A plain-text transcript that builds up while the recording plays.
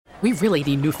We really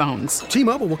need new phones.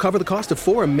 T-Mobile will cover the cost of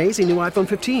 4 amazing new iPhone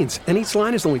 15s, and each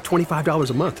line is only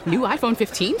 $25 a month. New iPhone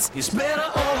 15s? It's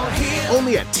better over here.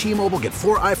 Only at T-Mobile, get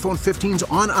 4 iPhone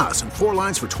 15s on us and 4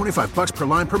 lines for $25 per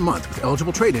line per month with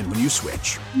eligible trade-in when you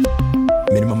switch.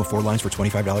 Minimum of 4 lines for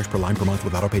 $25 per line per month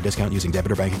with autopay discount using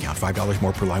debit or bank account. $5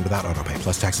 more per line without autopay,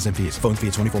 plus taxes and fees. Phone fee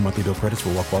at 24 monthly bill credits for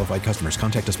well-qualified customers.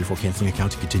 Contact us before canceling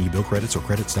account to continue bill credits or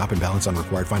credit stop and balance on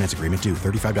required finance agreement due.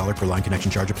 $35 per line connection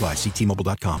charge applies. See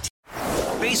T-Mobile.com.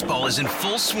 Baseball is in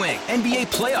full swing. NBA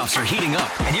playoffs are heating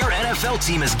up, and your NFL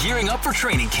team is gearing up for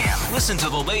training camp. Listen to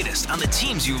the latest on the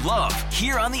teams you love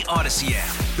here on the Odyssey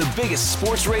app. The biggest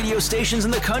sports radio stations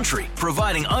in the country,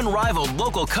 providing unrivaled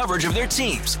local coverage of their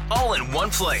teams, all in one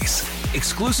place.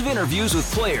 Exclusive interviews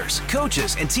with players,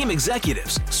 coaches, and team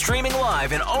executives, streaming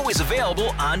live and always available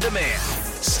on demand.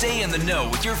 Stay in the know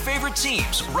with your favorite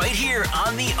teams right here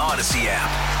on the Odyssey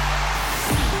app.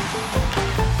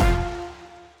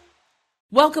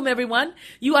 Welcome, everyone.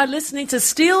 You are listening to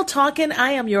Steele Talking.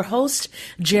 I am your host,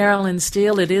 Geraldine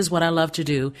Steele. It is what I love to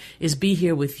do, is be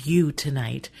here with you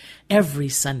tonight, every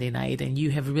Sunday night. And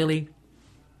you have really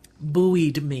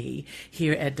buoyed me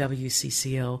here at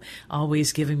WCCO,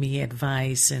 always giving me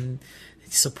advice and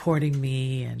supporting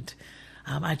me. And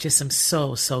I just am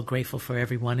so, so grateful for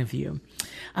every one of you.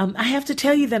 I have to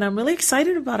tell you that I'm really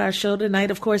excited about our show tonight.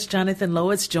 Of course, Jonathan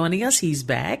Lowett's joining us. He's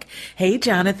back. Hey,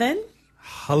 Jonathan.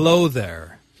 Hello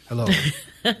there. Hello.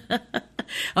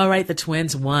 All right, the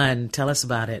Twins won. Tell us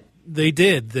about it. They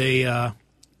did. They had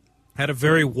a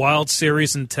very wild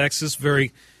series in Texas,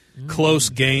 very close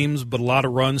games, but a lot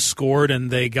of runs scored, and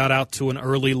they got out to an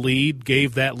early lead,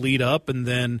 gave that lead up, and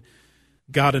then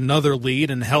got another lead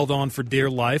and held on for dear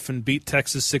life and beat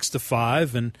Texas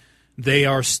 6-5, and they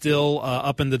are still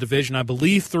up in the division, I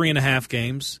believe, 3.5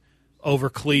 games over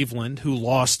Cleveland, who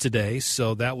lost today,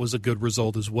 so that was a good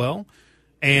result as well.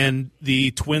 And the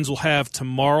Twins will have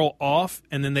tomorrow off,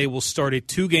 and then they will start a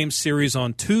 2-game series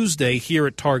on Tuesday here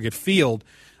at Target Field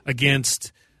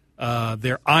against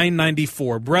their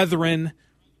I-94 brethren,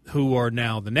 who are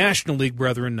now the National League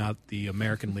brethren, not the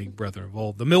American League brethren of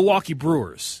old. The Milwaukee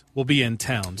Brewers will be in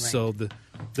town, right. So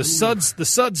the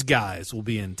Suds guys will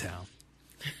be in town.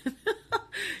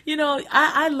 You know,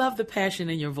 I love the passion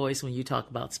in your voice when you talk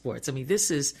about sports. I mean,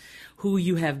 this is who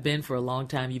you have been for a long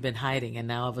time. You've been hiding, and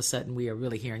now all of a sudden we are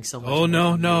really hearing so much. Oh,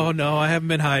 no, I haven't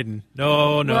been hiding.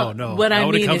 No. What I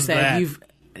mean is that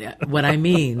what I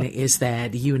mean is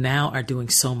that you now are doing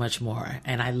so much more,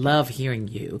 and I love hearing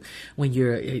you when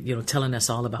you're telling us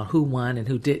all about who won and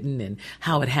who didn't, and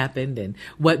how it happened, and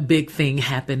what big thing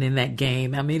happened in that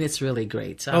game. I mean, it's really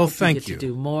great. So I hope you get to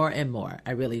do more and more.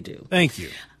 I really do. Thank you.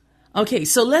 Okay,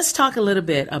 so let's talk a little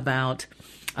bit about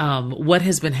what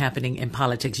has been happening in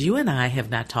politics. You and I have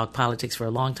not talked politics for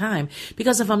a long time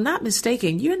because, if I'm not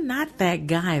mistaken, you're not that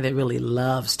guy that really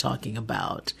loves talking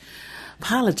about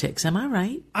politics. Am I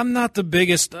right? I'm not the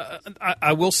biggest.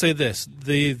 I will say this: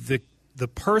 the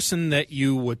person that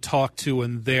you would talk to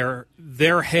and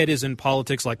their head is in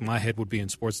politics, like my head would be in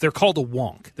sports. They're called a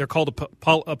wonk. They're called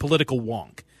a political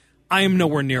wonk. I am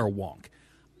nowhere near a wonk.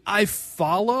 I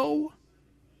follow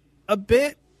a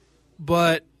bit,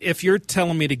 but if you're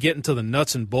telling me to get into the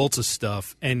nuts and bolts of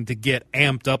stuff and to get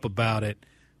amped up about it,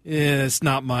 it's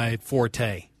not my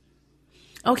forte.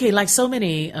 Okay, like so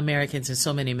many Americans and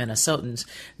so many Minnesotans,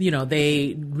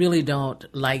 they really don't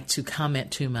like to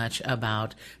comment too much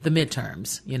about the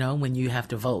midterms, when you have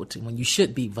to vote and when you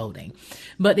should be voting.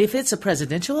 But if it's a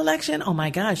presidential election, oh my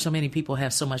gosh, so many people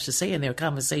have so much to say in their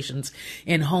conversations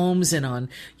in homes and on,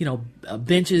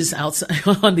 benches outside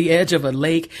on the edge of a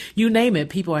lake. You name it,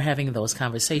 people are having those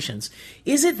conversations.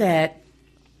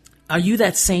 Are you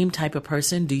that same type of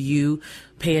person? Do you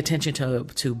pay attention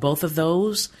to both of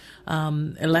those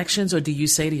elections, or do you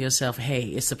say to yourself, hey,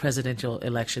 it's the presidential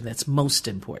election that's most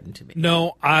important to me?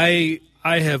 No, I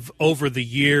have over the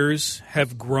years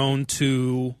have grown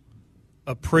to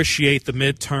appreciate the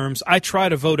midterms. I try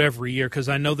to vote every year because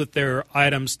I know that there are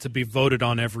items to be voted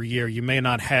on every year. You may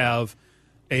not have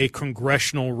a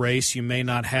congressional race. You may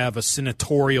not have a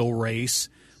senatorial race,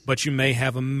 but you may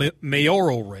have a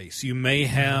mayoral race. You may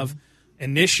have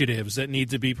initiatives that need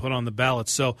to be put on the ballot.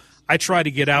 So I try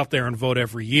to get out there and vote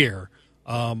every year.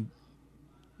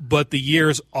 But the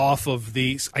years off of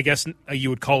these, I guess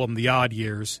you would call them the odd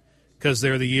years, because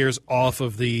they're the years off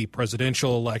of the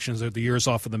presidential elections. They're the years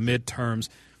off of the midterms.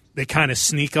 They kind of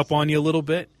sneak up on you a little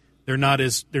bit. They're not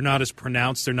as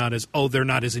pronounced. They're not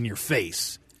as in your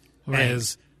face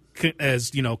as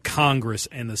Congress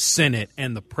and the Senate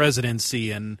and the presidency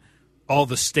and all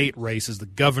the state races, the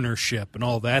governorship and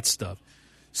all that stuff.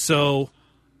 So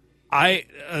I,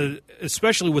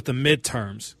 especially with the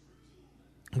midterms,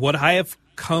 what I have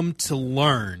come to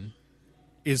learn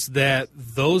is that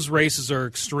those races are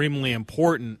extremely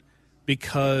important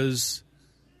because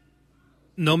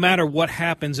no matter what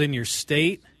happens in your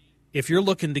state, if you're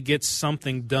looking to get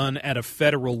something done at a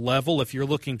federal level, if you're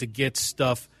looking to get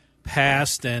stuff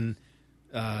passed and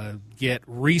get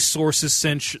resources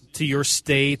sent to your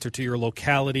state or to your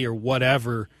locality or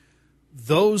whatever,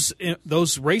 those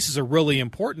races are really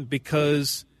important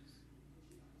because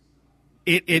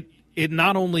it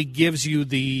not only gives you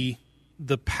the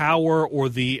power or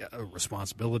the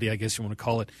responsibility, I guess you want to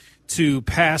call it, to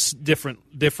pass different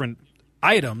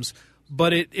items,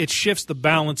 but it shifts the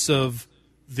balance of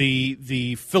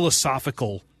the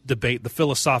philosophical debate, the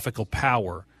philosophical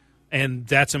power. And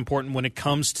that's important when it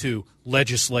comes to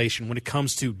legislation, when it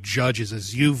comes to judges,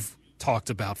 as you've talked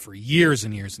about for years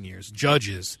and years and years,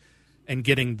 judges and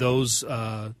getting those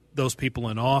people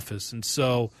in office. And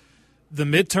so the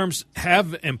midterms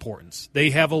have importance. They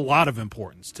have a lot of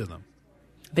importance to them.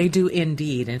 They do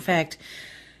indeed. In fact,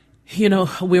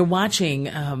 we're watching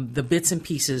the bits and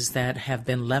pieces that have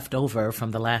been left over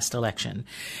from the last election.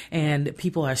 And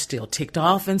people are still ticked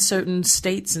off in certain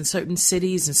states and certain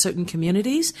cities and certain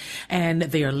communities. And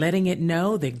they are letting it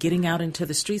know. They're getting out into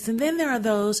the streets. And then there are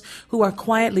those who are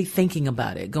quietly thinking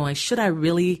about it, going, should I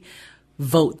really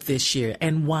vote this year?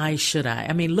 And why should I?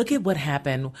 I mean, look at what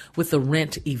happened with the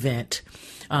rent event.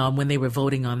 When they were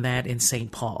voting on that in St.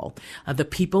 Paul. The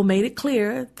people made it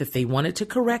clear that they wanted to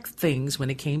correct things when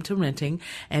it came to renting,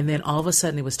 and then all of a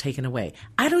sudden it was taken away.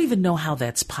 I don't even know how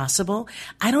that's possible.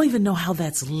 I don't even know how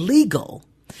that's legal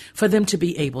for them to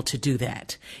be able to do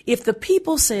that. If the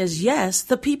people says yes,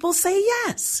 the people say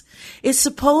yes. It's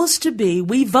supposed to be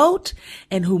we vote,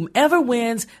 and whomever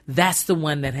wins, that's the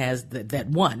one that has that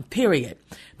won, period.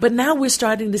 But now we're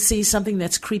starting to see something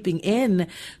that's creeping in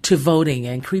to voting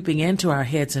and creeping into our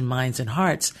heads and minds and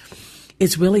hearts.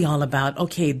 It's really all about,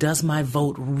 okay, does my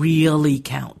vote really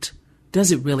count?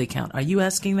 Does it really count? Are you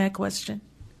asking that question?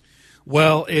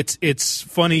 Well, it's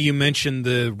funny you mentioned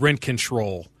the rent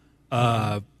control.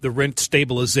 The rent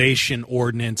stabilization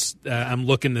ordinance. I'm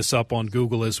looking this up on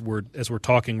Google as we're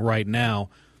talking right now,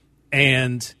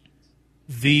 and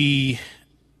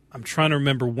I'm trying to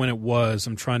remember when it was.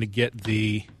 I'm trying to get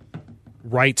the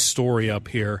right story up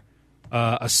here.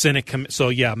 A Senate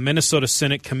Minnesota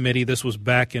Senate committee. This was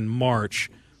back in March.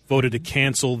 Voted to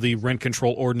cancel the rent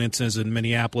control ordinances in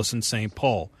Minneapolis and St.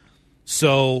 Paul.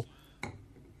 So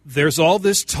there's all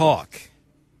this talk.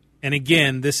 And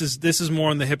again, this is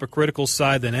more on the hypocritical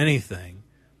side than anything.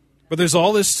 But there's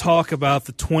all this talk about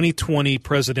the 2020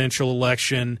 presidential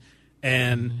election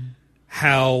and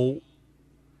how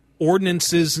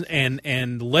ordinances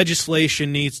and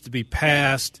legislation needs to be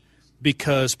passed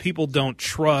because people don't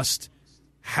trust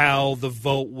how the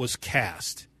vote was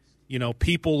cast.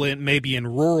 People maybe in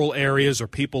rural areas or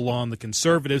people on the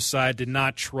conservative side did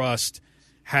not trust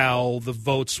how the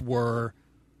votes were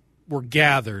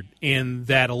gathered in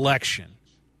that election.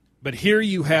 But here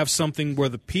you have something where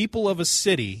the people of a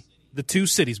city, the two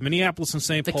cities, Minneapolis and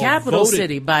St. Paul, the capital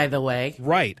city, by the way.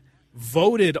 Right.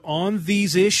 Voted on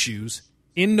these issues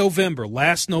in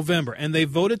last November, and they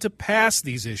voted to pass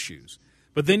these issues.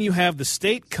 But then you have the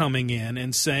state coming in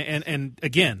and saying, and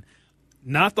again,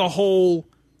 not the whole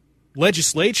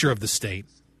legislature of the state,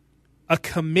 a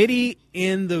committee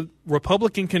in the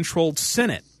Republican-controlled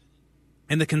Senate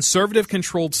and the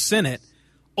conservative-controlled Senate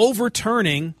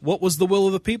overturning what was the will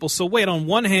of the people. So wait, on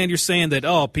one hand, you're saying that,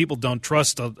 people don't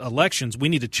trust elections, we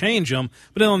need to change them.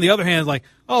 But then on the other hand,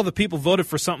 the people voted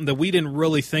for something that we didn't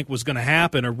really think was going to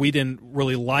happen or we didn't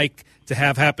really like to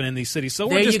have happen in these cities. So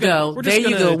there you go.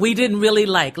 We didn't really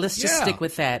like. Let's just stick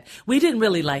with that. We didn't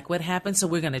really like what happened, so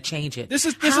we're going to change it. This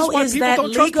is why people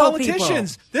don't trust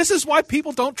politicians. This is why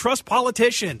people don't trust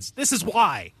politicians. This is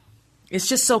why. It's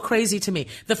just so crazy to me.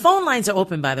 The phone lines are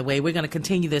open, by the way. We're going to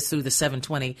continue this through the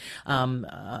 7:20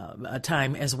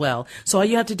 time as well. So all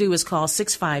you have to do is call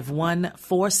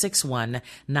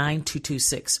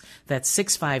 651-461-9226. That's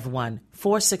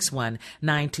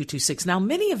 651-461-9226. Now,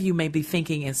 many of you may be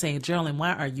thinking and saying, Geraldine,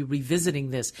 why are you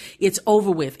revisiting this? It's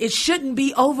over with. It shouldn't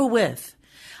be over with.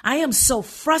 I am so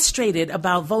frustrated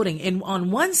about voting. And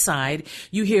on one side,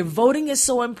 you hear voting is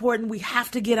so important, we have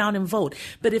to get out and vote.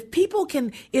 But if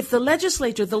the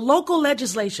legislature, the local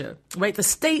legislature, right, the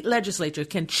state legislature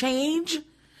can change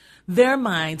their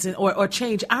minds or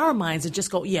change our minds and just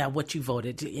go, yeah, what you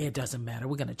voted, it doesn't matter.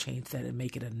 We're going to change that and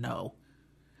make it a no.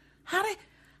 How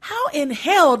in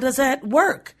hell does that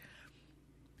work?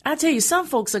 I tell you, some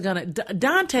folks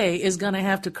Dante is going to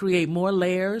have to create more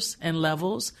layers and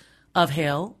levels of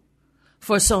hell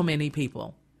for so many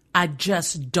people. I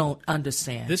just don't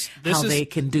understand how they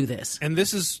can do this. And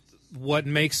this is what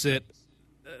makes it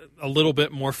a little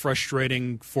bit more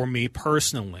frustrating for me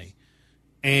personally.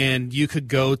 And you could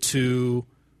go to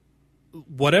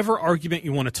whatever argument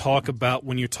you want to talk about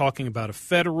when you're talking about a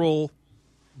federal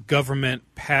government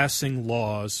passing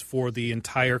laws for the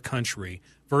entire country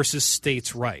versus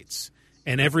states' rights.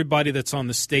 And everybody that's on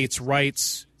the states'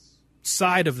 rights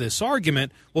side of this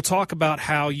argument will talk about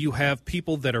how you have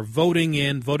people that are voting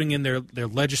in their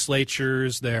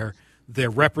legislatures, their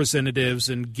representatives,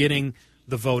 and getting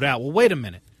the vote out. Well, wait a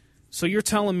minute. So you're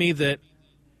telling me that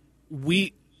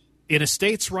in a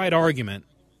states' right argument,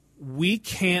 we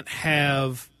can't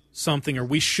have something, or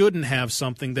we shouldn't have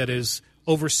something that is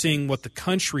overseeing what the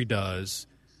country does,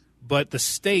 but the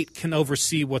state can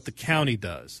oversee what the county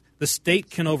does. The state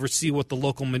can oversee what the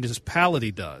local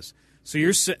municipality does. So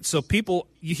you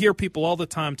hear people all the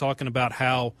time talking about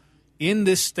how in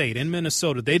this state, in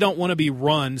Minnesota, they don't want to be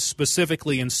run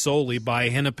specifically and solely by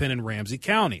Hennepin and Ramsey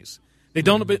counties. They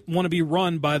don't want to be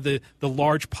run by the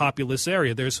large populous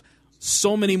area. There's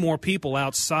so many more people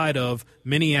outside of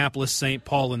Minneapolis, St.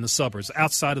 Paul, and the suburbs,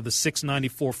 outside of the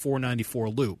 694, 494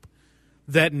 loop,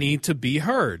 that need to be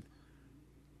heard.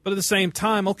 But at the same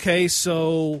time, okay,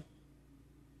 so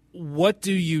what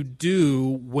do you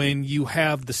do when you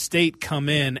have the state come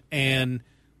in and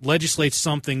legislate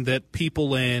something that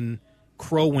people in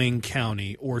Crow Wing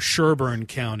County or Sherburne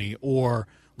County or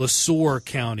LeSueur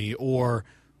County or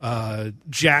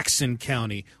Jackson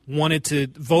County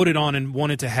voted on and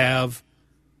wanted to have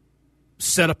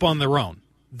set up on their own?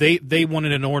 They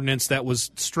wanted an ordinance that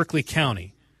was strictly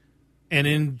county. And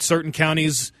in certain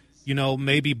counties,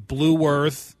 maybe Blue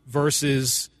Earth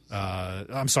versus,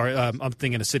 I'm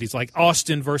thinking of cities like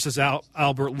Austin versus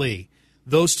Albert Lee.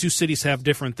 Those two cities have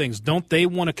different things. Don't they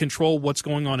want to control what's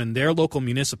going on in their local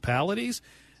municipalities?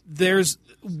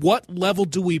 What level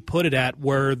do we put it at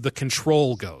where the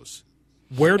control goes?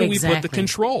 Where do we put the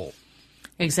control?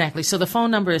 Exactly. So the phone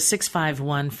number is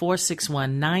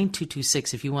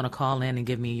 651-461-9226 if you want to call in and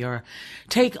give me your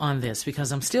take on this,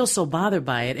 because I'm still so bothered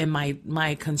by it. And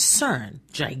my concern,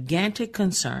 gigantic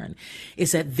concern,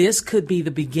 is that this could be the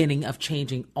beginning of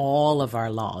changing all of our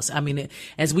laws. I mean,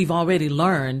 as we've already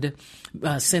learned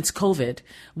since COVID,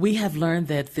 we have learned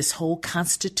that this whole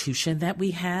Constitution that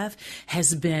we have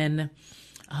has been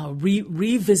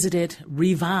revisited,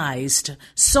 revised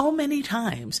so many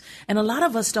times. And a lot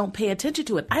of us don't pay attention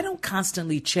to it. I don't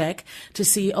constantly check to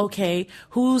see, okay,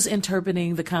 who's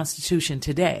interpreting the Constitution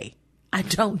today? I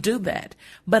don't do that.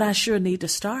 But I sure need to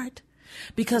start,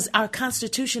 because our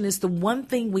Constitution is the one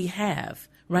thing we have,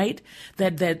 right,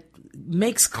 that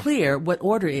makes clear what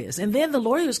order is. And then the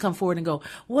lawyers come forward and go,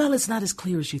 well, it's not as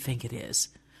clear as you think it is.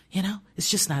 It's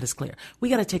just not as clear. We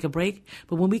got to take a break.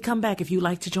 But when we come back, if you'd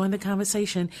like to join the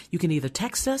conversation, you can either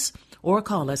text us or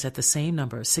call us at the same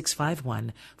number,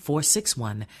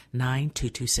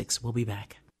 651-461-9226. We'll be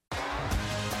back.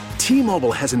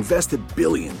 T-Mobile has invested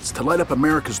billions to light up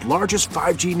America's largest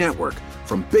 5G network,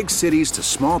 from big cities to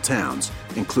small towns,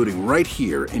 including right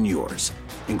here in yours.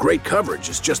 And great coverage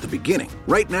is just the beginning.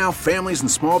 Right now, families and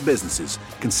small businesses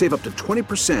can save up to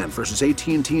 20% versus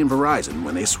AT&T and Verizon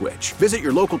when they switch. Visit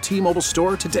your local T-Mobile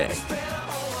store today.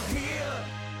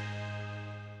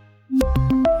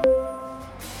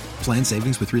 Plan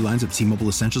savings with 3 lines of T-Mobile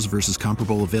Essentials versus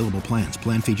comparable available plans.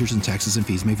 Plan features and taxes and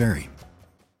fees may vary.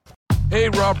 Hey,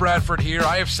 Rob Bradford here.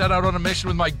 I have set out on a mission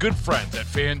with my good friends at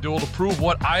FanDuel to prove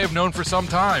what I have known for some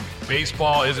time.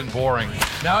 Baseball isn't boring.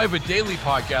 Now I have a daily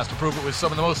podcast to prove it with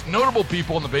some of the most notable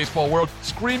people in the baseball world,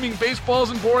 screaming baseball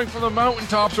isn't boring from the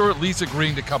mountaintops, or at least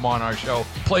agreeing to come on our show.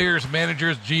 Players,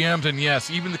 managers, GMs, and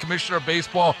yes, even the commissioner of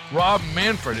baseball, Rob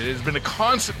Manfred. It has been a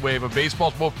constant wave of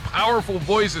baseball's most powerful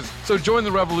voices. So join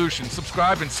the revolution.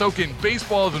 Subscribe and soak in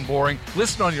Baseball Isn't Boring.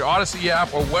 Listen on your Odyssey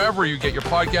app or wherever you get your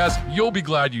podcasts. You'll be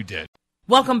glad you did.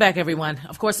 Welcome back, everyone.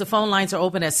 Of course, the phone lines are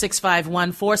open at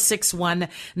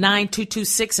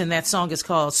 651-461-9226, and that song is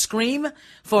called Scream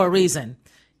for a Reason.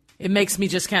 It makes me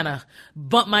just kind of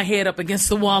bump my head up against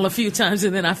the wall a few times,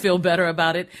 and then I feel better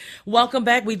about it. Welcome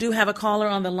back. We do have a caller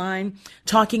on the line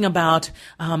talking about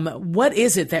what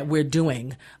is it that we're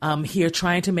doing here,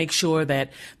 trying to make sure that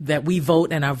we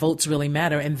vote and our votes really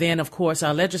matter. And then, of course,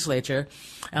 our legislature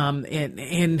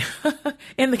in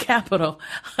the capital,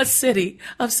 a city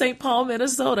of St. Paul,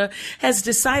 Minnesota, has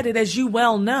decided, as you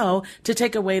well know, to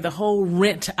take away the whole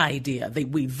rent idea. They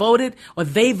voted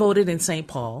in St.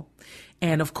 Paul.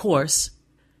 And, of course,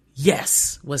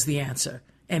 yes was the answer.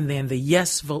 And then the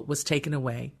yes vote was taken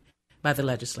away by the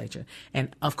legislature.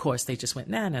 And, of course, they just went,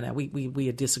 no,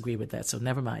 we disagree with that, so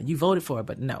never mind. You voted for it,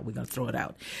 but no, we're going to throw it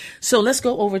out. So let's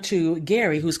go over to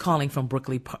Gary, who's calling from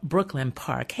Brooklyn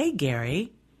Park. Hey,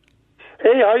 Gary.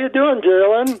 Hey, how you doing,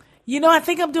 Geraldine? You know, I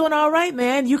think I'm doing all right,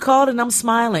 man. You called and I'm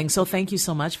smiling, so thank you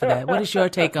so much for that. What is your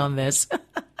take on this?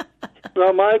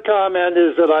 Well, my comment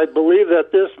is that I believe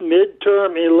that this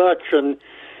midterm election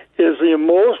is the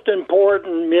most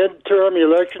important midterm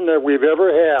election that we've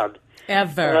ever had.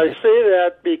 Ever. And I say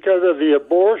that because of the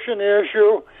abortion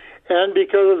issue and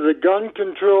because of the gun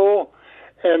control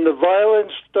and the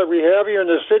violence that we have here in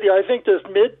the city. I think this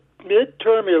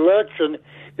midterm election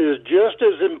is just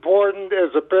as important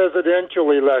as the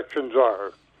presidential elections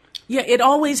are. Yeah, it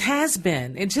always has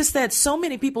been. It's just that so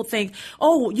many people think,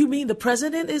 oh, you mean the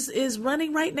president is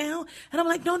running right now? And I'm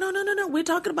like, no. We're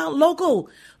talking about local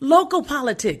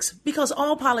politics, because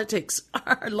all politics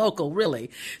are local,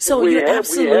 really. So you're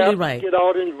absolutely right. We have to get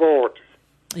out and vote.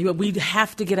 We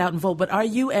have to get out and vote. But are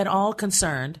you at all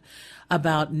concerned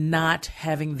about not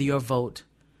having your vote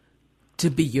to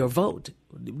be your vote?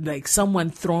 Like someone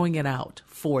throwing it out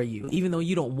for you, even though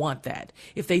you don't want that.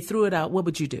 If they threw it out, what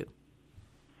would you do?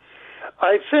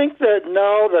 I think that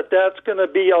now that's going to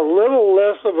be a little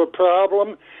less of a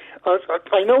problem.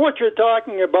 I know what you're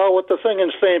talking about with the thing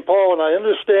in St. Paul, and I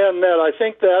understand that. I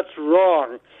think that's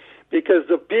wrong, because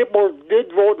the people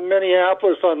did vote in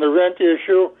Minneapolis on the rent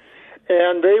issue,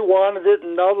 and they wanted it,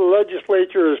 and now the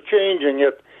legislature is changing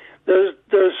it. There's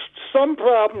some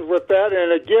problems with that,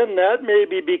 and again, that may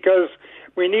be because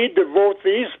we need to vote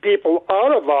these people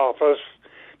out of office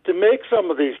to make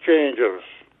some of these changes.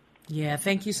 Yeah,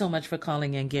 thank you so much for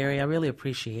calling in, Gary. I really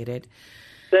appreciate it.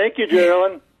 Thank you,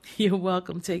 Geraldine. You're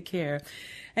welcome. Take care.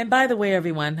 And by the way,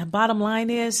 everyone, bottom line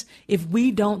is, if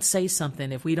we don't say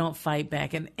something, if we don't fight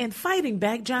back, and fighting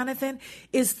back, Jonathan,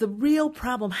 is the real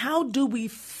problem. How do we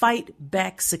fight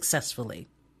back successfully?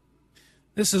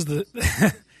 This is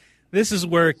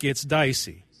where it gets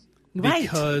dicey. Right.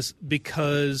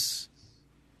 Because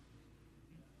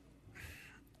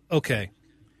okay,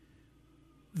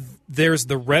 there's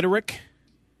the rhetoric,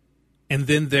 and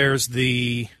then there's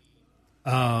the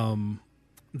actuality,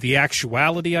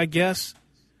 I guess.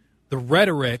 The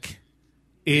rhetoric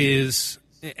is,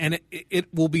 and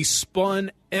it will be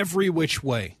spun every which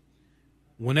way.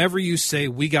 Whenever you say,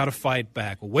 we got to fight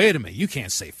back, well, wait a minute, you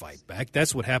can't say fight back.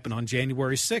 That's what happened on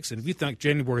January 6th. And if you think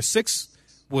January 6th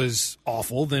was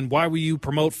awful, then why will you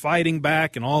promote fighting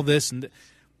back and all this? And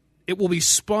it will be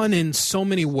spun in so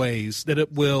many ways that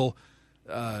it'll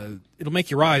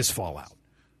make your eyes fall out.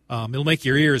 It'll make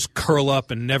your ears curl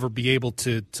up and never be able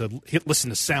to listen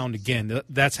to sound again.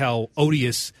 That's how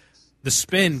odious the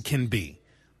spin can be.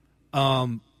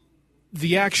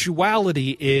 The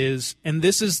actuality is, and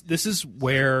this is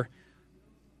where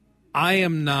I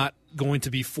am not going to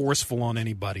be forceful on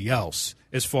anybody else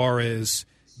as far as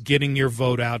getting your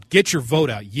vote out. Get your vote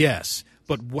out, yes,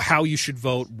 but how you should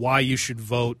vote, why you should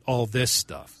vote, all this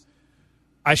stuff.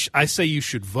 I say you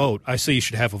should vote. I say you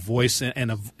should have a voice,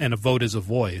 and a vote is a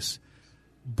voice.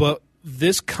 But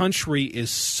this country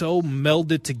is so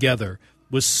melded together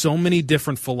with so many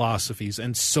different philosophies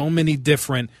and so many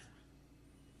different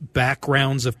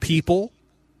backgrounds of people.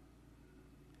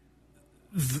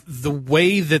 The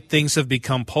way that things have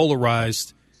become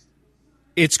polarized,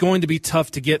 it's going to be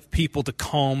tough to get people to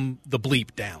calm the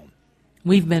bleep down.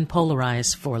 We've been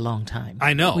polarized for a long time.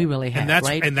 I know. We really have,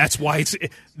 right? And that's why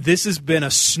this has been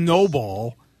a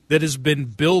snowball that has been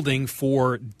building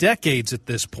for decades at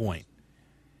this point.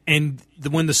 And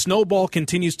when the snowball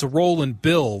continues to roll and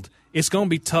build, it's going to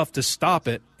be tough to stop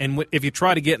it. And if you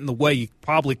try to get in the way, you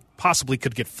possibly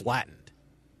could get flattened.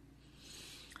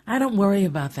 I don't worry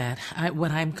about that. What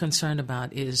I'm concerned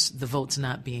about is the votes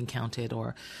not being counted,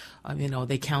 or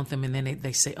they count them and then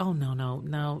they say, oh,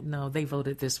 no, they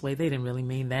voted this way. They didn't really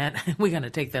mean that. We're going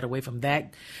to take that away from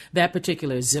that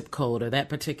particular zip code or that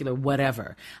particular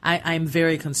whatever. I'm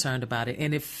very concerned about it.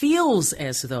 And it feels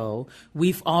as though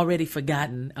we've already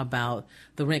forgotten about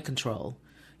the rent control,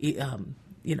 and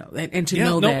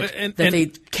that they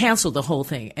canceled the whole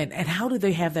thing. And how do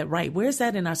they have that right? Where's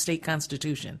that in our state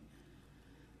constitution?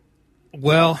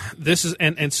 Well, this is,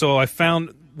 and so I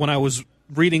found when I was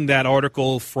reading that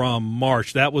article from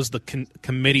March, that was the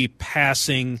committee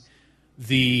passing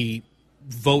the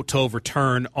vote to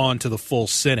overturn onto the full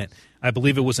Senate. I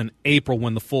believe it was in April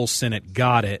when the full Senate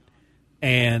got it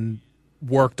and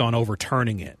worked on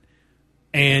overturning it.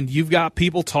 And you've got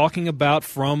people talking about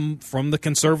from the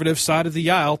conservative side of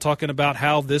the aisle, talking about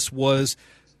how this was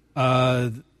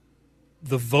the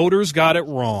voters got it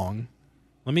wrong.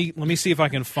 Let me see if I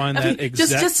can find that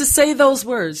exact. Just to say those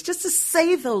words,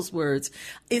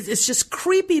 it's just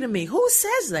creepy to me. Who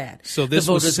says that? So this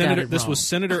was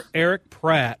Senator Eric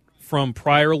Pratt from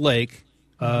Prior Lake,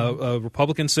 a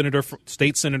Republican senator,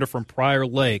 state senator from Prior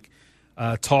Lake,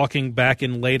 talking back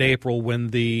in late April when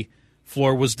the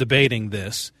floor was debating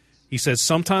this. He says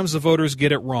sometimes the voters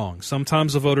get it wrong.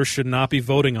 Sometimes the voters should not be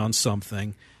voting on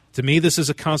something. To me, this is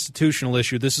a constitutional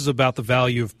issue. This is about the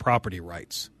value of property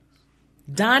rights.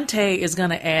 Dante is going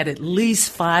to add at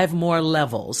least 5 more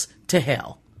levels to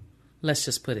hell. Let's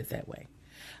just put it that way.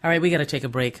 All right, we got to take a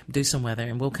break, do some weather,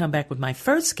 and we'll come back with my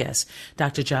first guest,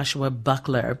 Dr. Joshua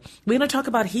Buckler. We're going to talk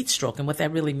about heat stroke and what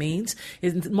that really means.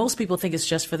 Most people think it's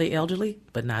just for the elderly,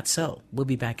 but not so. We'll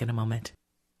be back in a moment.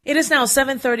 It is now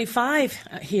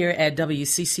 7:35 here at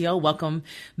WCCO. Welcome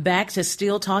back to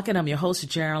Steele Talking. I'm your host,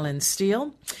 Geraldine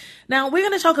Steele. Now, we're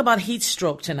going to talk about heat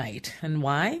stroke tonight. And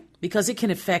why? Because it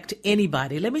can affect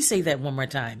anybody. Let me say that one more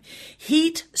time.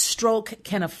 Heat stroke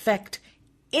can affect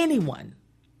anyone.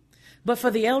 But for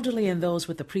the elderly and those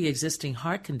with a pre-existing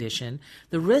heart condition,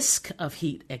 the risk of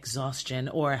heat exhaustion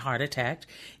or a heart attack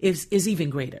is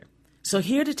even greater. So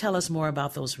here to tell us more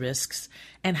about those risks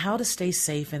and how to stay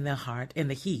safe in the heart in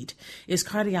the heat is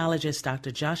cardiologist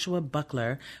Dr. Joshua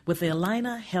Buckler with the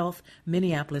Allina Health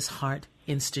Minneapolis Heart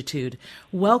Institute.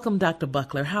 Welcome, Dr.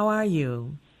 Buckler. How are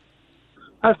you?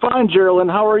 I'm fine, Geraldine.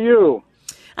 How are you?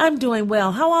 I'm doing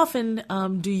well. How often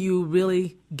do you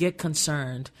really get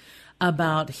concerned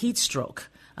about heat stroke?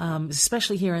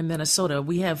 Especially here in Minnesota,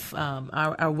 we have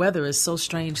our weather is so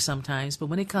strange sometimes, but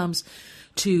when it comes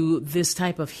to this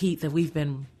type of heat that we've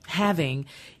been having,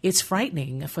 it's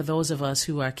frightening for those of us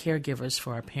who are caregivers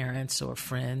for our parents or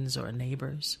friends or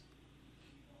neighbors.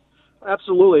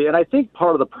 Absolutely. And I think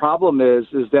part of the problem is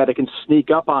that it can sneak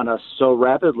up on us so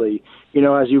rapidly. You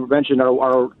know, as you mentioned,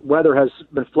 our weather has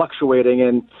been fluctuating,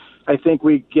 and I think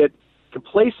we get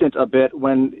complacent a bit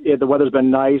when the weather's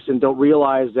been nice and don't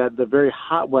realize that the very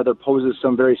hot weather poses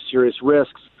some very serious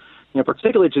risks,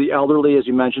 particularly to the elderly, as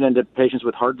you mentioned, and to patients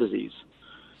with heart disease.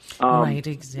 Right,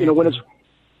 exactly. When it's,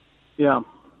 yeah.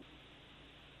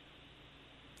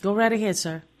 Go right ahead,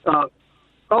 sir. I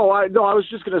was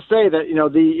just going to say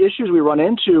that, the issues we run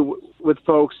into with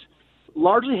folks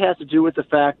largely has to do with the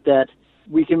fact that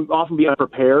we can often be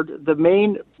unprepared. The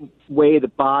main way the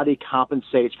body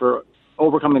compensates for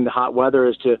overcoming the hot weather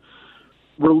is to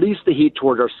release the heat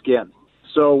towards our skin.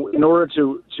 So in order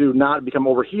to not become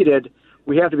overheated,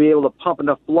 we have to be able to pump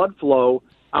enough blood flow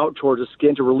out towards the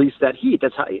skin to release that heat.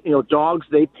 That's how, dogs,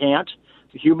 they pant.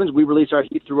 Humans, we release our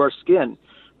heat through our skin.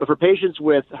 But for patients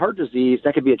with heart disease,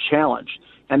 that can be a challenge.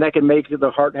 And that can make the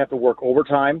heart have to work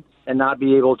overtime and not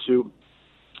be able to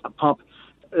pump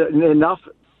enough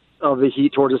of the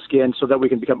heat towards the skin so that we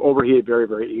can become overheated very,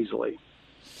 very easily.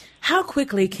 How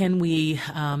quickly can we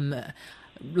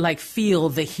feel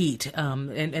the heat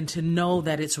and to know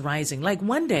that it's rising? Like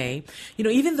one day,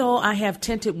 even though I have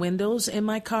tinted windows in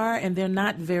my car and they're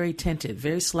not very tinted,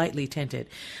 very slightly tinted,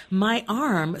 my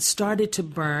arm started to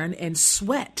burn and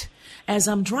sweat as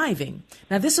I'm driving.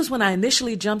 Now, this is when I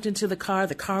initially jumped into the car.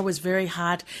 The car was very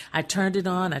hot. I turned it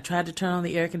on. I tried to turn on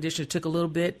the air conditioner. It took a little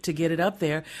bit to get it up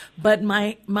there. But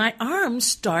my arms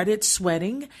started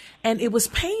sweating, and it was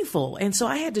painful. And so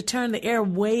I had to turn the air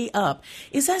way up.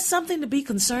 Is that something to be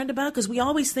concerned about? Because we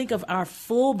always think of our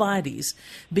full bodies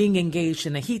being engaged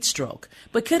in a heat stroke.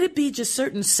 But could it be just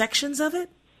certain sections of it?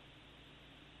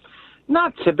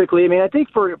 Not typically. I mean, I think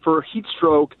for heat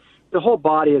stroke, the whole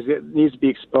body needs to be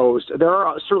exposed. There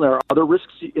are certainly other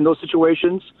risks in those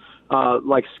situations,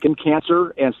 like skin cancer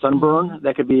and sunburn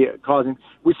that could be causing.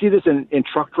 We see this in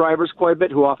truck drivers quite a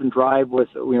bit, who often drive with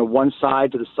one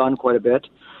side to the sun quite a bit.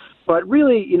 But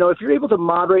really, if you're able to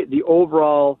moderate the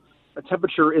overall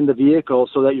temperature in the vehicle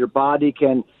so that your body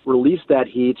can release that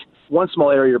heat, one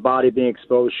small area of your body being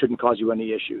exposed shouldn't cause you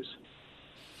any issues.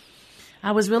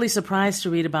 I was really surprised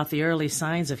to read about the early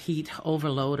signs of heat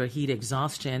overload or heat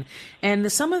exhaustion.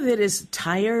 And some of it is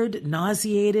tired,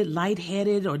 nauseated,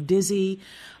 lightheaded, or dizzy,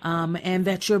 and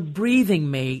that your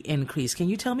breathing may increase. Can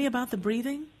you tell me about the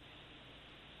breathing?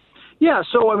 Yeah,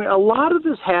 so a lot of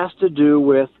this has to do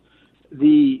with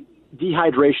the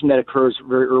dehydration that occurs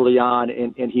very early on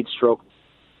in heat stroke.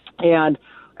 And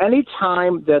any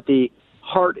time that the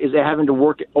heart is having to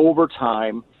work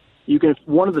overtime,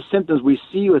 one of the symptoms we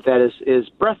see with that is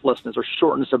breathlessness or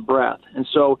shortness of breath. And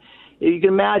so you can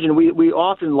imagine we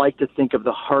often like to think of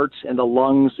the heart and the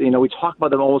lungs, we talk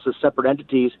about them almost as separate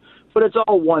entities, but it's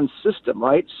all one system,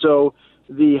 right? So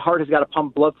the heart has got to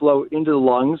pump blood flow into the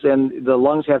lungs, and the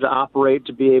lungs have to operate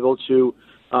to be able to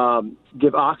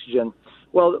give oxygen.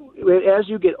 Well, as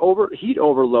you get heat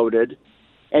overloaded,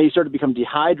 and you start to become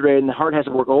dehydrated and the heart has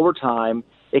to work overtime,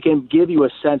 it can give you a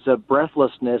sense of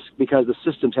breathlessness because the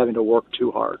system's having to work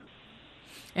too hard.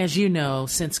 As you know,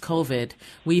 since COVID,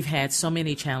 we've had so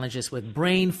many challenges with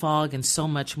brain fog and so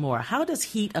much more. How does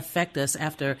heat affect us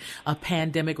after a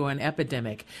pandemic or an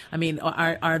epidemic? I mean,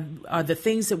 are the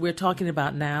things that we're talking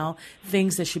about now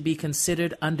things that should be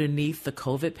considered underneath the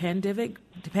COVID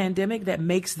pandemic that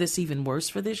makes this even worse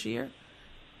for this year?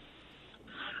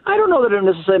 I don't know that it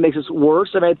necessarily makes it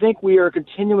worse. I mean, I think we are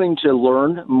continuing to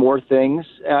learn more things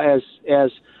as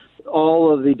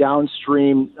all of the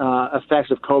downstream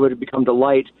effects of COVID become to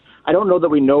light. I don't know that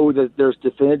we know that there's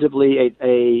definitively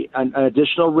an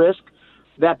additional risk.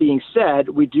 That being said,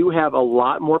 we do have a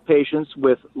lot more patients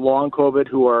with long COVID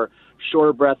who are short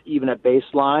of breath even at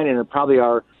baseline and probably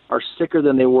are sicker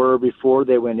than they were before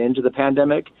they went into the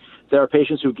pandemic. There are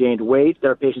patients who gained weight.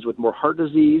 There are patients with more heart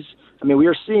disease. I mean, we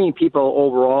are seeing people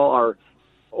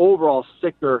overall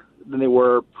sicker than they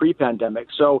were pre-pandemic.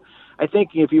 So I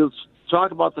think if you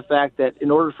talk about the fact that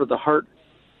in order for the heart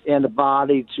and the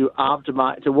body to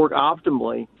work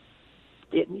optimally,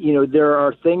 there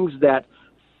are things that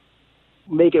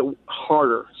make it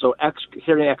harder. So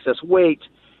carrying excess weight,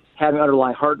 having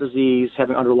underlying heart disease,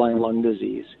 having underlying lung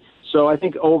disease. So I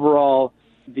think overall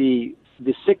the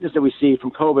sickness that we see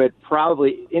from COVID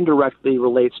probably indirectly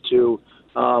relates to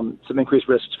some increased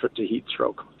risks to heat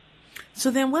stroke.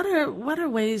 So then what are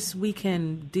ways we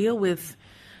can deal with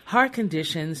heart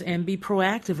conditions and be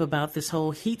proactive about this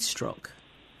whole heat stroke?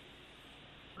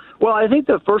 Well, I think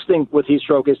the first thing with heat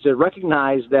stroke is to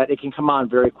recognize that it can come on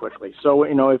very quickly. So,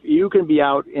 if you can be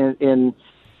out in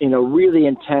really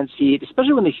intense heat,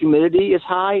 especially when the humidity is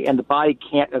high and the body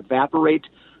can't evaporate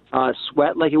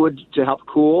sweat like it would to help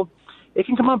cool, it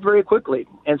can come on very quickly.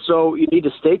 And so you need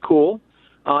to stay cool,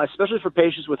 especially for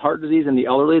patients with heart disease and the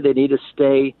elderly. They need to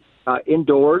stay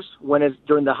indoors when it's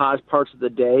during the hottest parts of the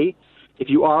day. If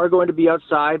you are going to be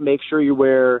outside, make sure you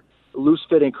wear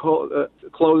loose-fitting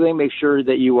clothing. Make sure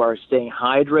that you are staying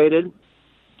hydrated.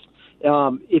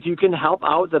 If you can help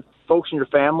out the folks in your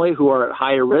family who are at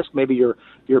higher risk, maybe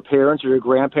your parents or your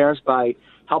grandparents, by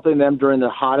helping them during the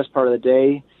hottest part of the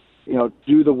day,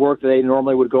 do the work that they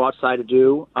normally would go outside to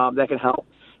do, that can help.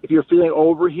 If you're feeling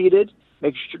overheated,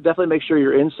 definitely make sure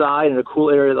you're inside in a cool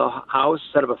area of the house,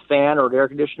 set up a fan or an air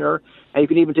conditioner, and you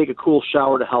can even take a cool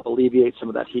shower to help alleviate some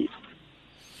of that heat.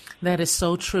 That is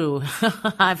so true.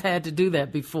 I've had to do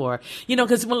that before.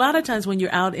 Because a lot of times when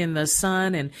you're out in the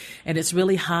sun and it's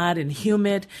really hot and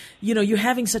humid, you're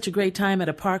having such a great time at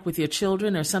a park with your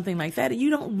children or something like that, and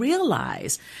you don't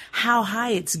realize how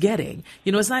high it's getting.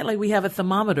 It's not like we have a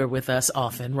thermometer with us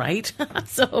often, right?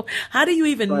 So how do you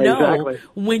even know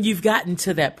when you've gotten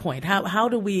to that point? How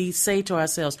do we say to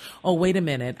ourselves, oh, wait a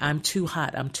minute, I'm too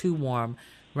hot, I'm too warm,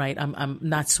 right? I'm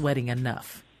not sweating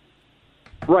enough.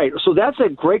 Right. So that's a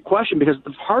great question, because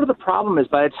part of the problem is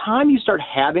by the time you start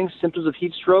having symptoms of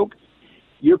heat stroke,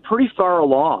 you're pretty far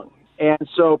along. And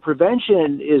so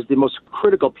prevention is the most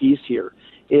critical piece here,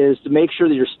 is to make sure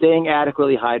that you're staying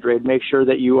adequately hydrated, make sure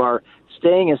that you are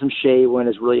staying in some shade when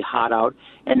it's really hot out,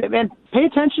 and pay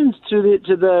attention to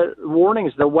the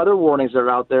warnings, the weather warnings that are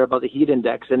out there about the heat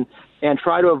index, and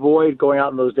try to avoid going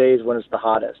out in those days when it's the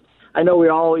hottest. I know we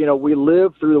all, we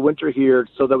live through the winter here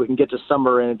so that we can get to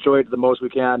summer and enjoy it the most we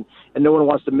can, and no one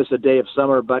wants to miss a day of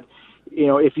summer. But,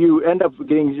 if you end up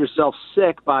getting yourself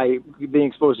sick by being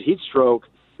exposed to heat stroke,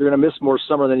 you're going to miss more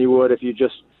summer than you would if you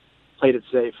just played it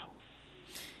safe.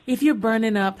 If you're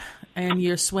burning up and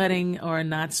you're sweating or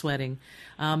not sweating,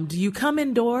 do you come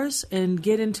indoors and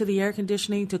get into the air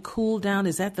conditioning to cool down?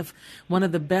 Is that one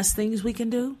of the best things we can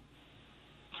do?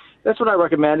 That's what I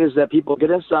recommend, is that people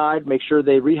get inside, make sure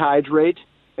they rehydrate,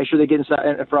 make sure they get inside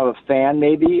in front of a fan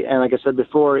maybe, and like I said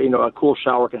before, a cool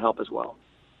shower can help as well.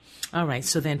 All right,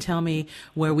 so then tell me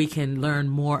where we can learn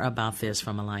more about this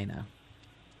from Allina.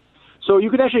 So you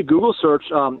can actually Google search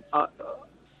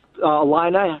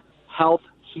Allina Health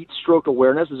Heat Stroke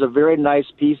Awareness. Is a very nice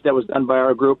piece that was done by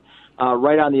our group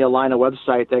right on the Allina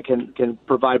website that can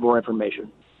provide more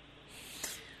information.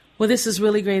 Well, this is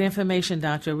really great information,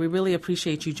 Doctor. We really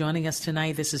appreciate you joining us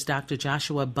tonight. This is Dr.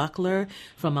 Joshua Buckler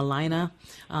from Allina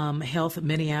Health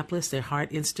Minneapolis, their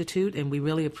Heart Institute, and we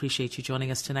really appreciate you joining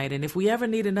us tonight. And if we ever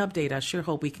need an update, I sure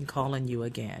hope we can call on you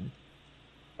again.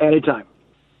 Anytime.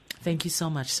 Thank you so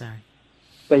much, sir.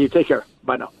 Thank you. Take care.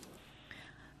 Bye now.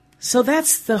 So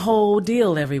that's the whole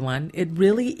deal, everyone. It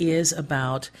really is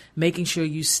about making sure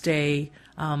you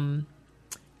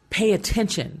pay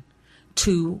attention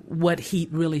to what heat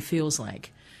really feels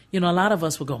like. A lot of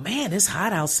us will go, man, it's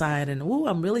hot outside, and ooh,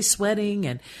 I'm really sweating,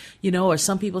 and or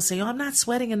some people say, oh, I'm not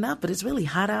sweating enough, but it's really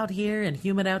hot out here and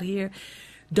humid out here.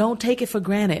 Don't take it for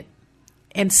granted.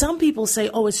 And some people say,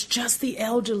 oh, it's just the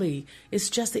elderly. It's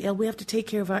just the we have to take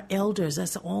care of our elders.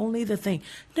 That's only the thing.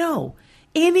 No,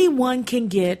 anyone can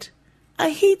get a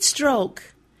heat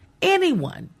stroke.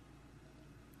 Anyone.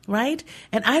 Right?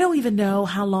 And I don't even know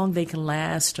how long they can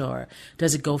last, or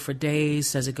does it go for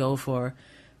days? Does it go for,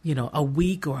 a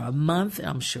week or a month?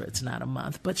 I'm sure it's not a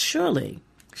month, but surely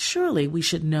we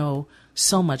should know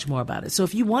so much more about it. So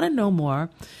if you want to know more,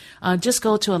 just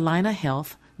go to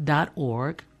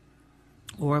allinahealth.org.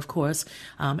 Or, of course,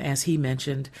 as he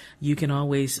mentioned, you can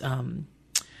always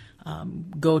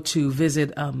go to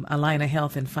visit Allina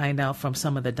Health and find out from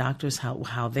some of the doctors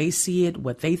how they see it,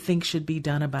 what they think should be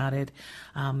done about it.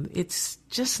 It's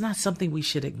just not something we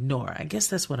should ignore. I guess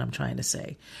that's what I'm trying to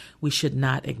say. We should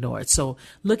not ignore it. So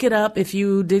look it up. If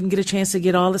you didn't get a chance to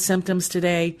get all the symptoms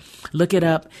today, look it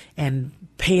up and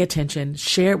pay attention.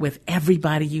 Share it with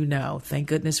everybody you know. Thank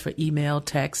goodness for email,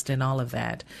 text, and all of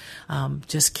that.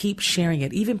 Just keep sharing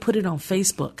it. Even put it on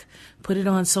Facebook. Put it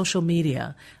on social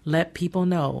media. Let people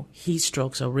know heat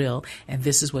strokes are real, and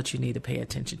this is what you need to pay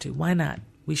attention to. Why not?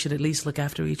 We should at least look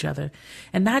after each other,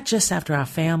 and not just after our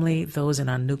family, those in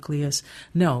our nucleus.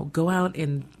 No, go out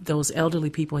in those elderly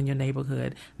people in your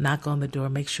neighborhood, knock on the door,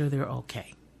 make sure they're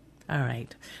okay. All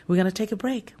right. We're going to take a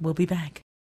break. We'll be back.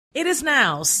 It is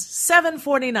now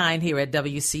 7:49 here at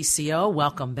WCCO.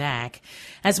 Welcome back.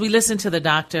 As we listen to the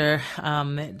doctor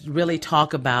really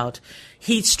talk about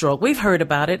heat stroke, we've heard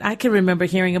about it. I can remember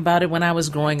hearing about it when I was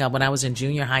growing up, when I was in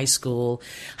junior high school,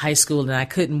 and I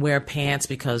couldn't wear pants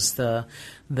because the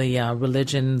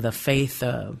religion, the faith,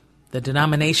 the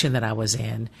denomination that I was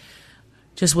in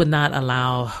just would not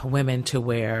allow women to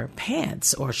wear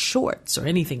pants or shorts or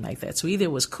anything like that. So either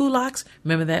it was culottes.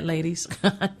 Remember that, ladies?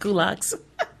 Culottes.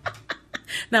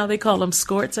 Now they call them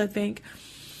skirts, I think.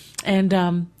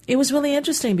 And it was really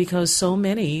interesting because so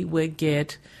many would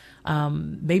get,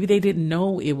 maybe they didn't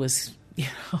know it was,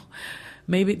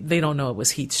 maybe they don't know it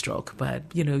was heat stroke, but,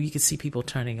 you could see people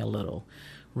turning a little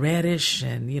reddish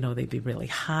and, they'd be really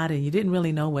hot and you didn't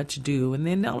really know what to do. And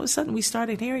then all of a sudden we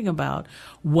started hearing about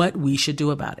what we should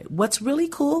do about it. What's really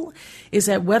cool is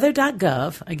that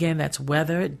weather.gov, again, that's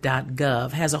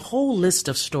weather.gov, has a whole list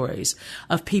of stories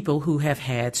of people who have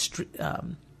had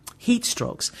heat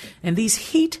strokes. And these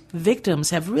heat victims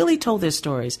have really told their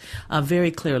stories very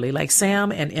clearly. Like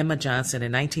Sam and Emma Johnson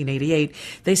in 1988,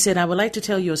 they said, I would like to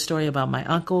tell you a story about my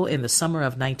uncle in the summer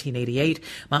of 1988.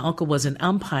 My uncle was an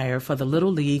umpire for the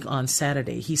Little League on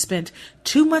Saturday. He spent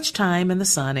too much time in the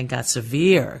sun and got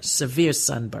severe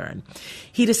sunburn.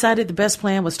 He decided the best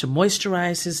plan was to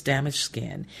moisturize his damaged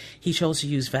skin. He chose to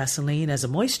use Vaseline as a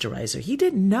moisturizer. He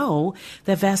didn't know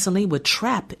that Vaseline would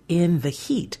trap in the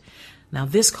heat. Now,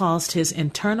 this caused his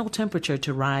internal temperature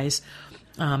to rise,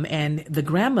 and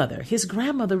his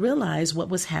grandmother realized what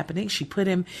was happening. She put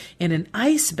him in an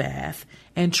ice bath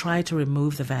and tried to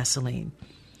remove the Vaseline.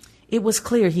 It was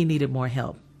clear he needed more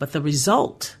help, but the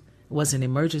result was an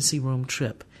emergency room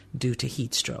trip due to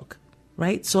heat stroke.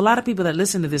 Right? So a lot of people that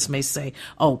listen to this may say,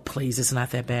 oh, please, it's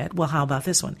not that bad. Well, how about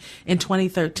this one? In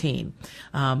 2013,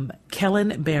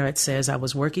 Kellen Barrett says, I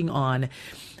was working on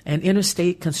an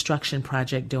interstate construction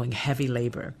project doing heavy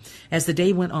labor. As the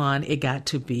day went on, it got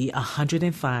to be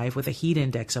 105 with a heat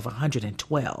index of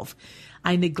 112.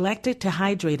 I neglected to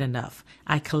hydrate enough.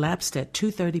 I collapsed at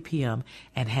 2:30 p.m.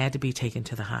 and had to be taken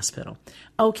to the hospital.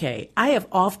 Okay, I have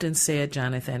often said,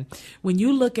 Jonathan, when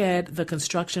you look at the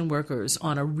construction workers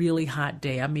on a really hot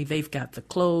day, I mean, they've got the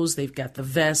clothes, they've got the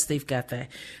vest, they've got the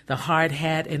hard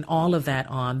hat and all of that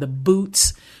on, the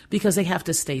boots, because they have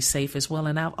to stay safe as well.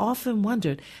 And I've often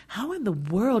wondered, how in the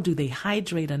world do they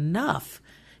hydrate enough?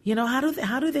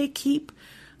 How do they keep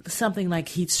something like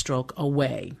heat stroke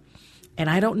away? And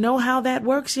I don't know how that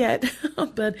works yet,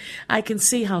 but I can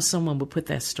see how someone would put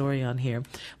that story on here.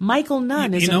 Michael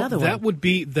Nunn is another one. That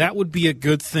would be a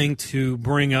good thing to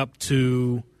bring up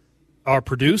to our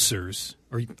producers,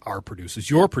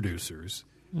 your producers,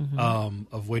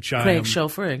 of which I am Craig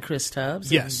Schofer and Chris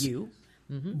Tubbs. Yes. And you.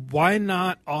 Mm-hmm. Why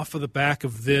not, off of the back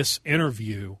of this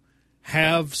interview,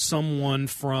 have someone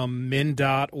from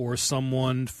MnDOT or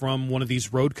someone from one of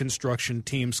these road construction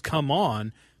teams come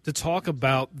on to talk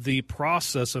about the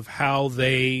process of how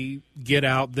they get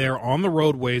out there on the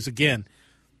roadways. Again,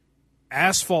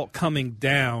 asphalt coming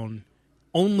down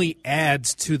only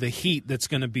adds to the heat that's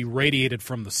going to be radiated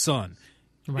from the sun.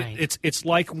 Right. It's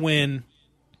like when,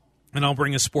 and I'll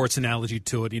bring a sports analogy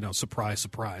to it, surprise,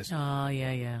 surprise. Oh,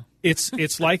 yeah.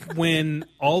 It's like when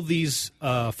all these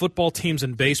football teams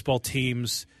and baseball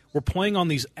teams were playing on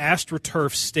these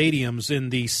AstroTurf stadiums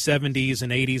in the 70s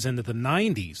and 80s into the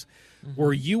 90s,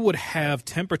 where you would have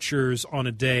temperatures on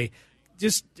a day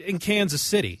just in Kansas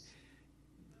City,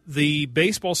 the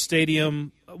baseball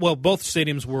stadium, well, both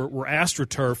stadiums were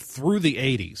AstroTurf through the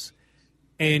 80s.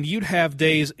 And you'd have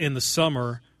days in the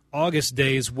summer, August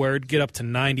days, where it'd get up to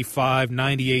 95,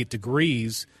 98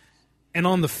 degrees. And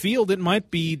on the field, it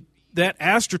might be that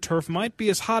AstroTurf might be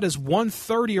as hot as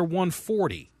 130 or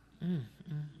 140.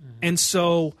 And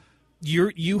so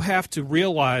you have to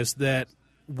realize that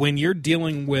when you're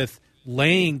dealing with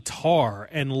laying tar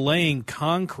and laying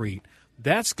concrete,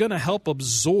 that's going to help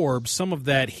absorb some of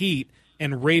that heat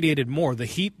and radiate it more. The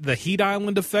heat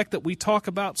island effect that we talk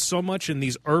about so much in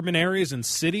these urban areas and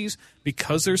cities,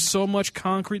 because there's so much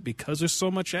concrete, because there's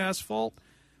so much asphalt.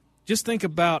 Just think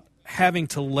about having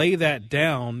to lay that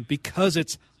down because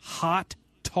it's hot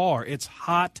tar. It's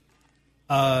hot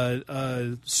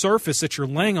surface that you're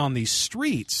laying on these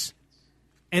streets,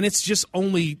 and it's just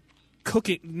only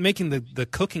making the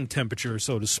cooking temperature,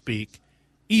 so to speak,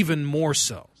 even more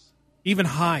so, even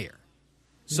higher.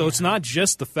 So it's not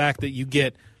just the fact that you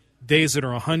get days that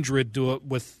are 100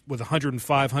 with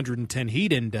 105, 110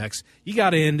 heat index. You got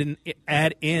to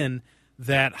add in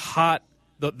that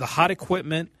the hot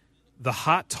equipment, the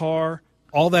hot tar,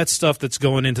 all that stuff that's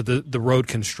going into the road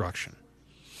construction.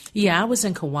 Yeah, I was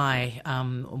in Kauai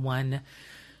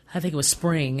I think it was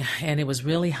spring, and it was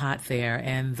really hot there,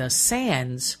 and the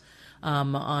sands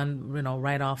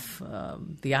right off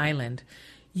the island,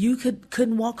 you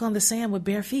couldn't walk on the sand with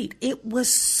bare feet. It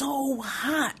was so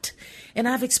hot. And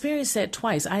I've experienced that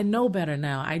twice. I know better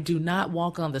now. I do not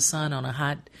walk on the sand on a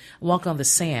hot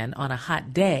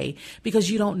day, because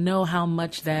you don't know how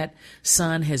much that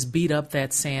sun has beat up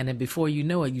that sand, and before you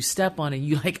know it, you step on it and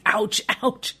you're like, ouch,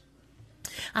 ouch.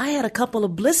 I had a couple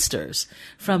of blisters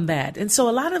from that. And so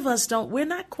a lot of us we're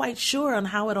not quite sure on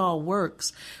how it all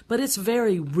works, but it's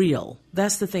very real.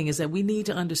 That's the thing, is that we need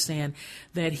to understand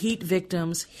that heat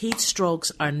victims, heat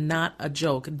strokes are not a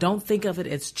joke. Don't think of it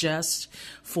as just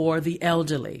for the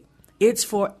elderly. It's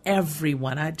for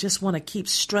everyone. I just want to keep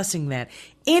stressing that.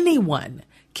 Anyone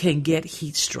can get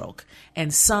heat stroke,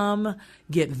 and some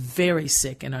get very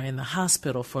sick and are in the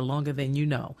hospital for longer than you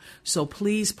know. So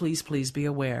please, please, please be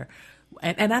aware.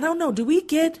 And I don't know, do we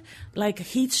get like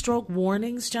heat stroke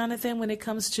warnings, Jonathan, when it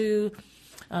comes to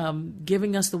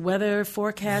giving us the weather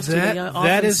forecast?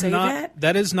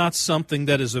 That is not something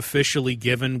that is officially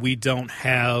given. We don't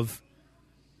have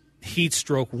heat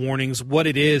stroke warnings. What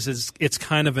it is it's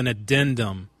kind of an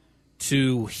addendum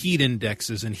to heat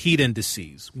indexes and heat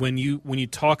indices. When you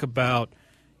talk about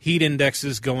heat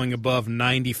indexes going above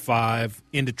 95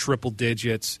 into triple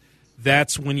digits,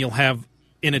 that's when you'll have,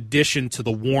 in addition to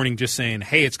the warning just saying,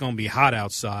 hey, it's going to be hot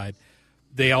outside,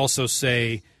 they also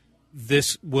say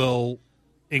this will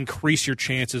increase your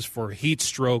chances for heat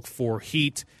stroke, for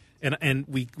heat. And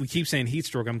we keep saying heat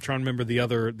stroke. I'm trying to remember the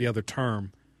other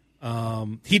term.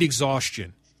 Heat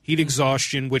exhaustion. Heat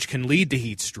exhaustion, which can lead to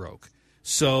heat stroke.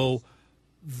 So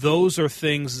those are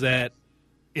things that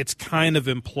it's kind of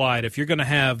implied. If you're going to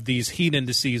have these heat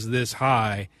indices this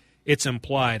high, it's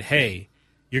implied, hey,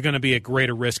 you're going to be at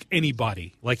greater risk.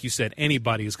 Anybody, like you said,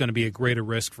 anybody is going to be at greater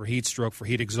risk for heat stroke, for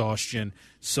heat exhaustion.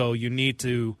 So you need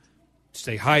to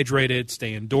stay hydrated,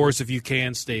 stay indoors if you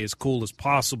can, stay as cool as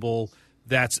possible.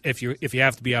 That's if you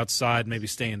have to be outside, maybe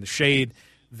stay in the shade,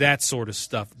 that sort of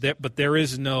stuff. But there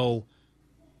is no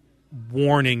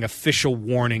official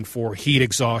warning for heat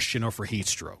exhaustion or for heat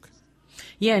stroke.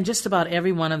 Yeah, and just about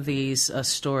every one of these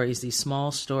stories, these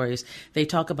small stories, they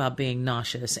talk about being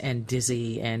nauseous and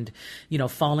dizzy and,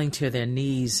 falling to their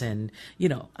knees. And,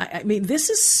 I mean,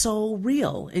 this is so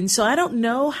real. And so I don't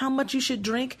know how much you should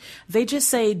drink. They just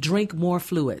say drink more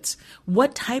fluids.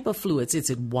 What type of fluids? Is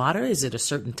it water? Is it a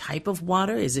certain type of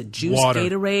water? Is it juice, water.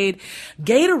 Gatorade?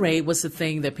 Gatorade was the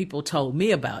thing that people told me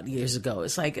about years ago.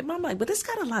 It's like, and I'm like, but it's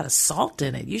got a lot of salt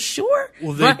in it. You sure?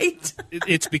 Well, right?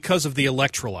 It's because of the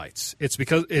electrolytes. It's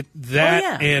because and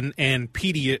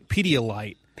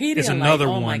Pedialyte is another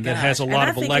one that has a lot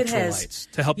of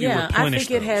electrolytes to help you replenish I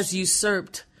think it those. has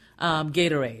usurped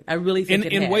Gatorade. I really think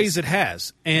in ways it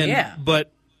has.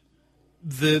 But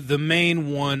the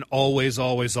main one always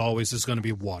is going to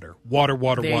be water. Water.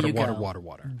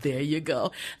 There you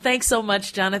go. Thanks so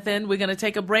much, Jonathan. We're going to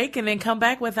take a break and then come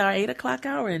back with our 8 o'clock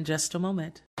hour in just a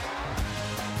moment.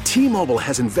 T-Mobile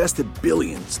has invested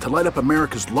billions to light up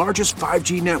America's largest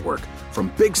 5G network, from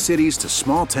big cities to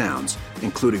small towns,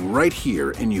 including right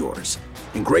here in yours.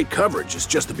 And great coverage is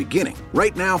just the beginning.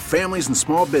 Right now, families and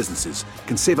small businesses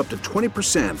can save up to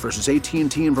 20% versus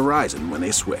AT&T and Verizon when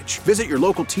they switch. Visit your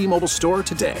local T-Mobile store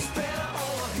today.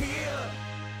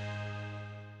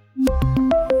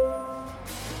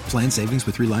 Plan savings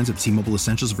with 3 lines of T-Mobile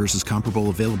Essentials versus comparable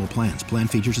available plans. Plan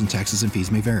features and taxes and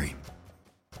fees may vary.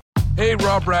 Hey,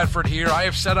 Rob Bradford here. I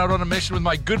have set out on a mission with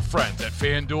my good friends at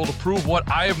FanDuel to prove what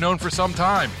I have known for some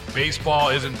time. Baseball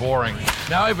isn't boring.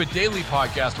 Now I have a daily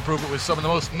podcast to prove it with some of the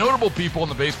most notable people in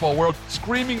the baseball world,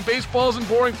 screaming baseball isn't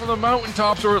boring from the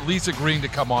mountaintops, or at least agreeing to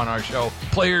come on our show.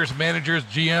 Players, managers,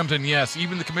 GMs, and yes,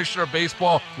 even the commissioner of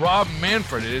baseball, Rob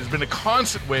Manfred. It has been a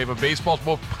constant wave of baseball's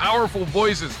most powerful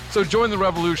voices. So join the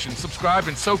revolution. Subscribe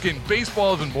and soak in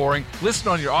Baseball Isn't Boring. Listen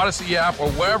on your Odyssey app or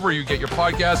wherever you get your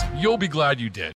podcasts. You'll be glad you did.